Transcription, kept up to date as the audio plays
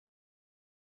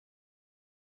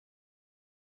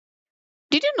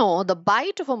Did you know the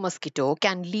bite of a mosquito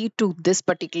can lead to this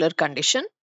particular condition?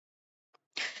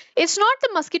 It's not the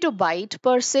mosquito bite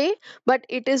per se, but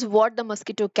it is what the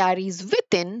mosquito carries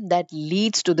within that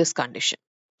leads to this condition.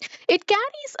 It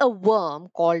carries a worm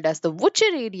called as the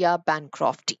Wuchereria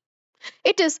bancrofti.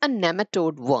 It is a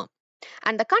nematode worm,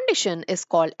 and the condition is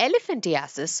called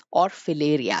Elephantiasis or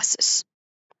Filariasis.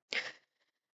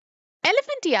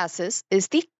 Elephantiasis is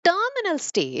the terminal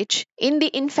stage in the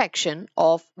infection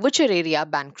of Wuchereria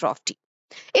bancrofti.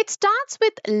 It starts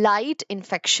with light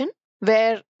infection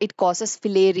where it causes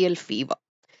filarial fever.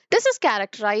 This is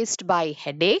characterized by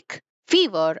headache,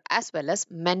 fever, as well as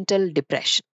mental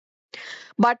depression.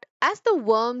 But as the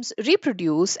worms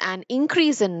reproduce and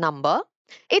increase in number,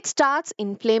 it starts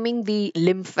inflaming the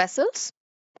lymph vessels,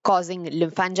 causing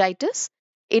lymphangitis.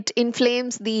 It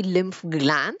inflames the lymph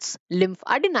glands,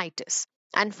 lymphadenitis.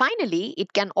 And finally,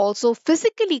 it can also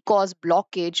physically cause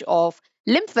blockage of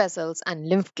lymph vessels and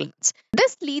lymph glands.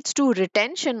 This leads to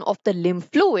retention of the lymph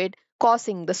fluid,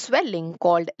 causing the swelling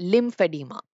called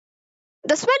lymphedema.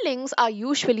 The swellings are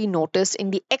usually noticed in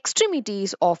the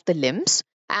extremities of the limbs,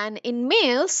 and in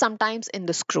males, sometimes in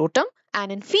the scrotum,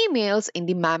 and in females, in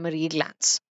the mammary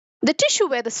glands. The tissue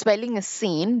where the swelling is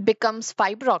seen becomes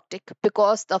fibrotic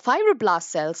because the fibroblast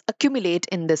cells accumulate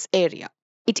in this area.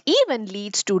 It even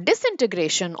leads to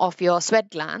disintegration of your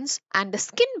sweat glands, and the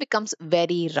skin becomes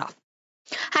very rough.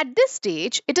 At this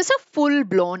stage, it is a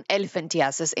full-blown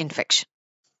elephantiasis infection.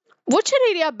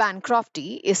 Wuchereria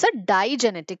bancrofti is a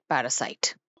digenetic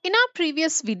parasite. In our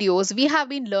previous videos, we have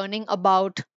been learning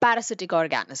about parasitic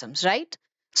organisms, right?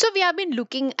 So we have been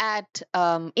looking at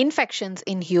infections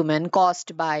in human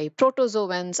caused by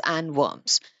protozoans and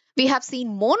worms. We have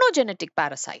seen monogenetic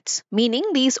parasites, meaning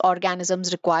these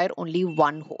organisms require only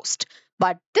one host.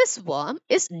 But this worm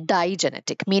is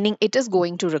digenetic, meaning it is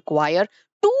going to require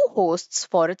two hosts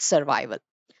for its survival.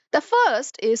 The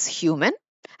first is human,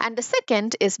 and the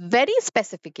second is very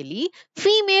specifically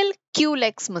female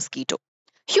Culex mosquito.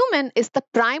 Human is the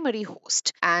primary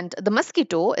host, and the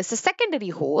mosquito is the secondary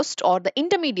host or the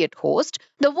intermediate host.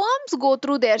 The worms go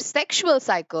through their sexual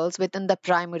cycles within the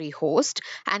primary host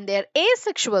and their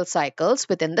asexual cycles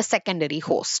within the secondary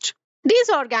host. These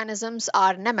organisms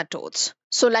are nematodes.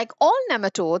 So, like all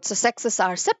nematodes, the sexes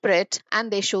are separate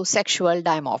and they show sexual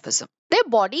dimorphism. Their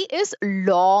body is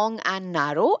long and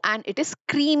narrow and it is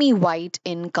creamy white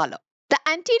in color. The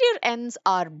anterior ends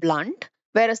are blunt,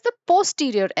 whereas the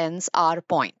posterior ends are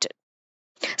pointed.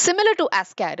 Similar to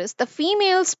Ascaris, the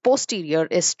female's posterior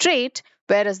is straight,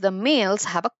 whereas the males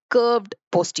have a curved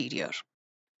posterior.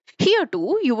 Here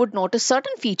too, you would notice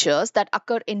certain features that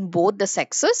occur in both the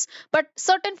sexes, but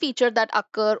certain features that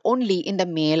occur only in the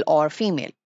male or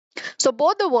female. So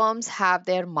both the worms have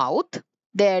their mouth,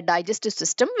 their digestive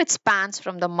system, which spans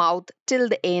from the mouth till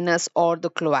the anus or the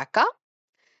cloaca,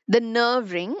 the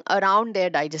nerve ring around their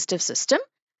digestive system,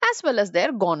 as well as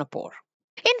their gonopore.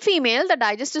 In female, the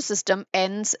digestive system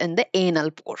ends in the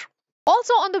anal pore.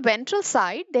 Also on the ventral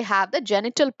side, they have the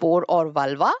genital pore or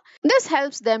vulva. This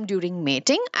helps them during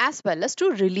mating as well as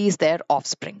to release their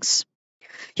offsprings.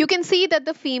 You can see that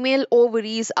the female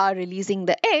ovaries are releasing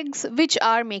the eggs which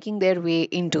are making their way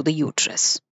into the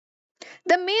uterus.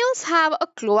 The males have a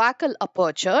cloacal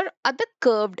aperture at the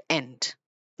curved end.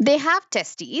 They have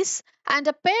testes and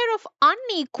a pair of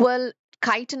unequal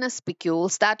chitinous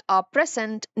spicules that are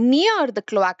present near the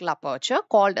cloacal aperture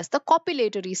called as the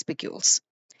copulatory spicules.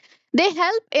 They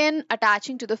help in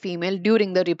attaching to the female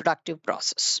during the reproductive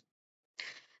process.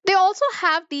 They also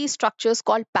have these structures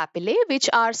called papillae, which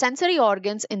are sensory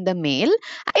organs in the male.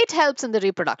 It helps in the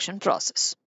reproduction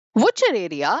process.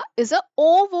 Wuchereria is a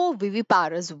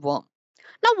ovoviviparous worm.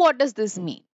 Now, what does this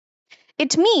mean?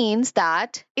 It means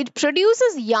that it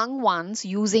produces young ones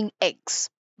using eggs,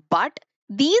 but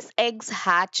these eggs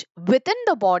hatch within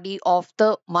the body of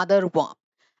the mother worm,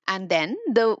 and then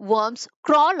the worms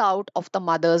crawl out of the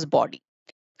mother's body.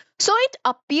 So it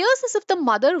appears as if the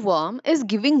mother worm is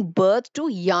giving birth to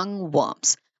young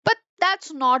worms, but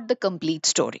that's not the complete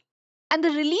story. And the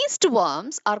released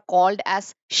worms are called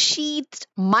as sheathed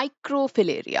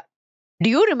microfilaria. Do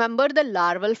you remember the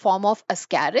larval form of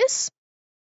Ascaris?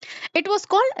 It was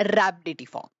called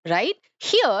rhabditiform, right?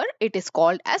 Here it is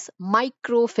called as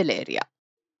microfilaria.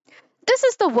 This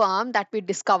is the worm that we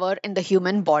discover in the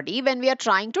human body when we are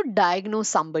trying to diagnose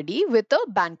somebody with a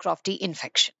bancrofti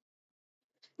infection.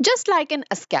 Just like in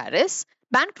Ascaris,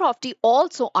 bancrofti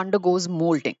also undergoes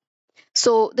molding.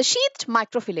 So the sheathed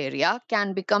microfilaria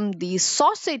can become the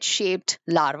sausage-shaped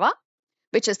larva,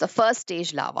 which is the first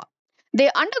stage larva. They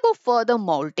undergo further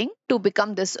molting to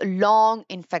become this long,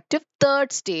 infective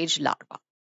third stage larva.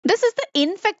 This is the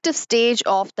infective stage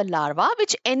of the larva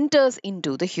which enters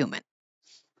into the human.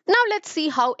 Now let's see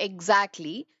how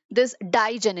exactly this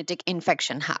digenetic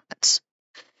infection happens.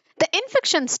 The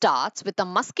infection starts with a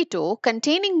mosquito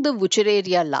containing the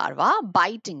Wuchereria larva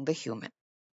biting the human.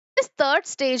 This third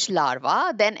stage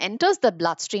larva then enters the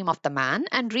bloodstream of the man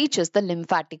and reaches the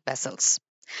lymphatic vessels.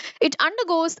 It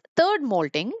undergoes third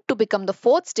molting to become the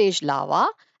fourth stage larva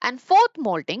and fourth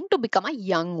molting to become a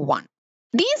young one.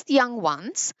 These young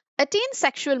ones attain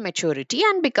sexual maturity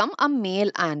and become a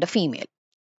male and a female.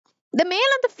 The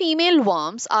male and the female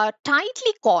worms are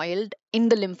tightly coiled in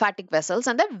the lymphatic vessels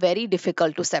and they're very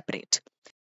difficult to separate.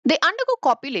 They undergo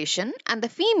copulation and the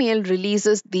female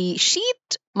releases the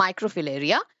sheathed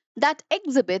microfilaria that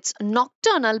exhibits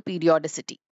nocturnal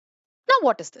periodicity. Now,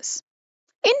 what is this?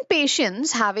 In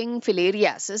patients having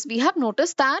filariasis, we have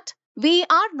noticed that we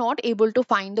are not able to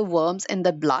find the worms in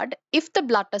the blood if the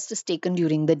blood test is taken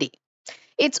during the day.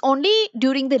 It's only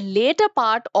during the later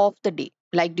part of the day,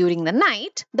 like during the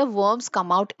night, the worms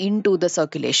come out into the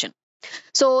circulation.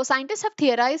 So scientists have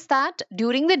theorized that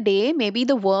during the day, maybe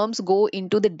the worms go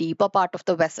into the deeper part of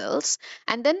the vessels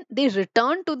and then they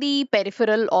return to the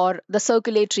peripheral or the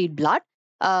circulatory blood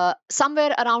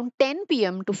somewhere around 10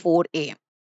 p.m. to 4 a.m.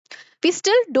 We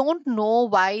still don't know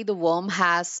why the worm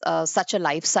has such a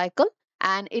life cycle,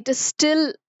 and it is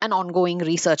still an ongoing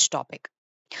research topic.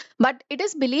 But it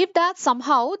is believed that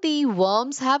somehow the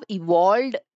worms have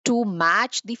evolved to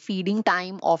match the feeding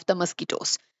time of the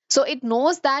mosquitoes. So it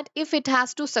knows that if it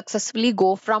has to successfully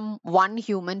go from one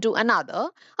human to another,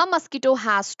 a mosquito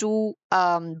has to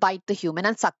bite the human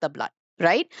and suck the blood,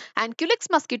 right? And Culex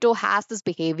mosquito has this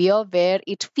behavior where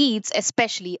it feeds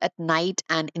especially at night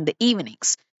and in the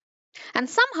evenings. And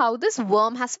somehow this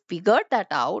worm has figured that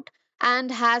out and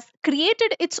has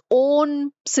created its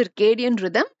own circadian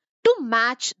rhythm to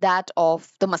match that of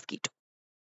the mosquito.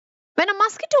 When a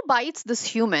mosquito bites this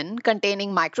human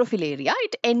containing microfilaria,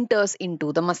 it enters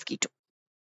into the mosquito.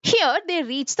 Here they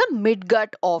reach the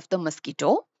midgut of the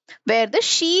mosquito where the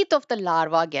sheath of the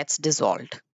larva gets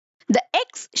dissolved. The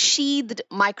X-sheathed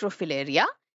microfilaria,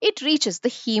 it reaches the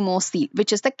hemocoel,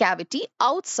 which is the cavity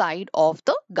outside of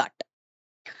the gut.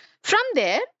 From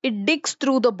there, it digs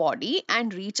through the body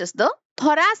and reaches the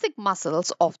thoracic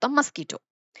muscles of the mosquito.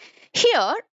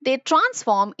 Here, they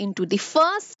transform into the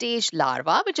first stage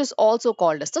larva, which is also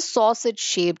called as the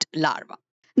sausage-shaped larva.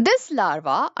 This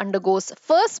larva undergoes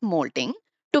first molting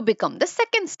to become the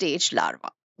second stage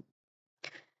larva.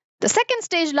 The second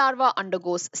stage larva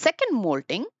undergoes second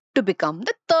molting to become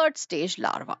the third stage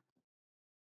larva,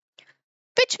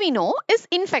 which we know is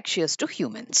infectious to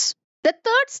humans. The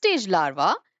third stage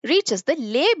larva reaches the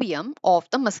labium of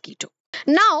the mosquito.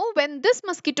 Now, when this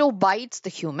mosquito bites the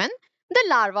human, the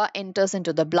larva enters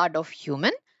into the blood of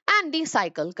human and the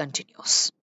cycle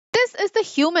continues. This is the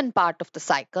human part of the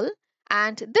cycle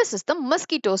and this is the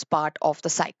mosquito's part of the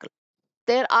cycle.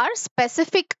 There are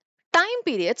specific time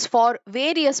periods for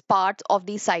various parts of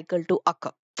the cycle to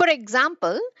occur. For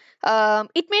example,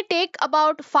 it may take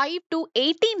about 5 to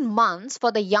 18 months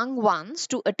for the young ones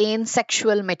to attain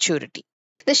sexual maturity.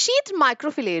 The sheathed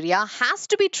microfilaria has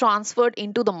to be transferred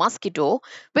into the mosquito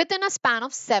within a span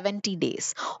of 70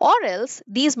 days, or else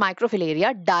these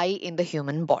microfilaria die in the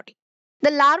human body.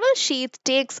 The larval sheath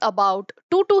takes about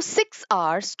 2 to 6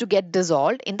 hours to get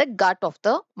dissolved in the gut of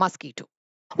the mosquito.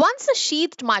 Once the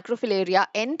sheathed microfilaria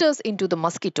enters into the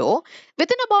mosquito,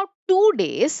 within about 2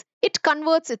 days, it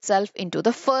converts itself into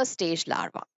the first stage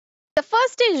larva. The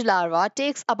first stage larva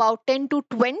takes about 10 to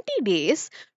 20 days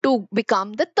to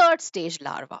become the third stage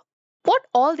larva. What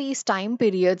all these time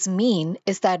periods mean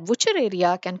is that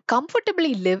Wuchereria can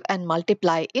comfortably live and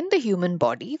multiply in the human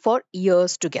body for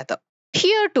years together.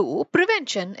 Here too,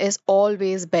 prevention is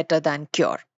always better than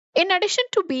cure. In addition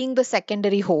to being the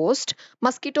secondary host,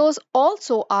 mosquitoes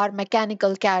also are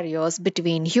mechanical carriers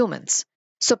between humans.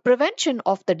 So prevention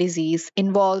of the disease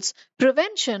involves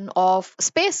prevention of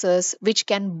spaces which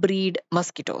can breed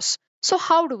mosquitoes. So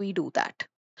how do we do that?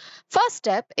 First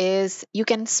step is you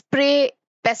can spray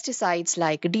pesticides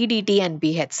like DDT and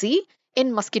BHC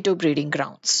in mosquito breeding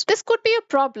grounds. This could be a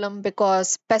problem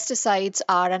because pesticides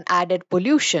are an added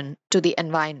pollution to the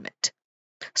environment.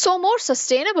 So a more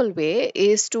sustainable way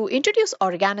is to introduce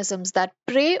organisms that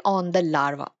prey on the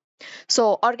larva.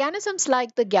 So organisms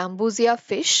like the Gambusia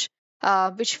fish,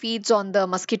 which feeds on the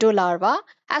mosquito larva,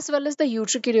 as well as the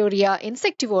Wuchereria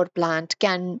insectivore plant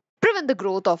can prevent the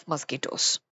growth of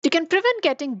mosquitoes. You can prevent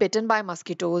getting bitten by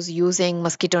mosquitoes using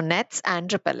mosquito nets and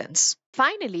repellents.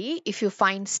 Finally, if you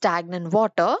find stagnant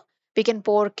water, We can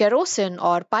pour kerosene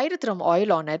or pyrethrum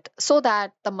oil on it so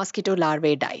that the mosquito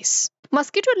larvae dies.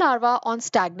 Mosquito larva on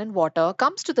stagnant water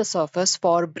comes to the surface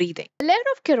for breathing. A layer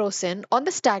of kerosene on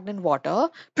the stagnant water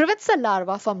prevents the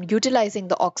larva from utilizing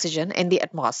the oxygen in the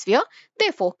atmosphere,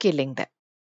 therefore killing them.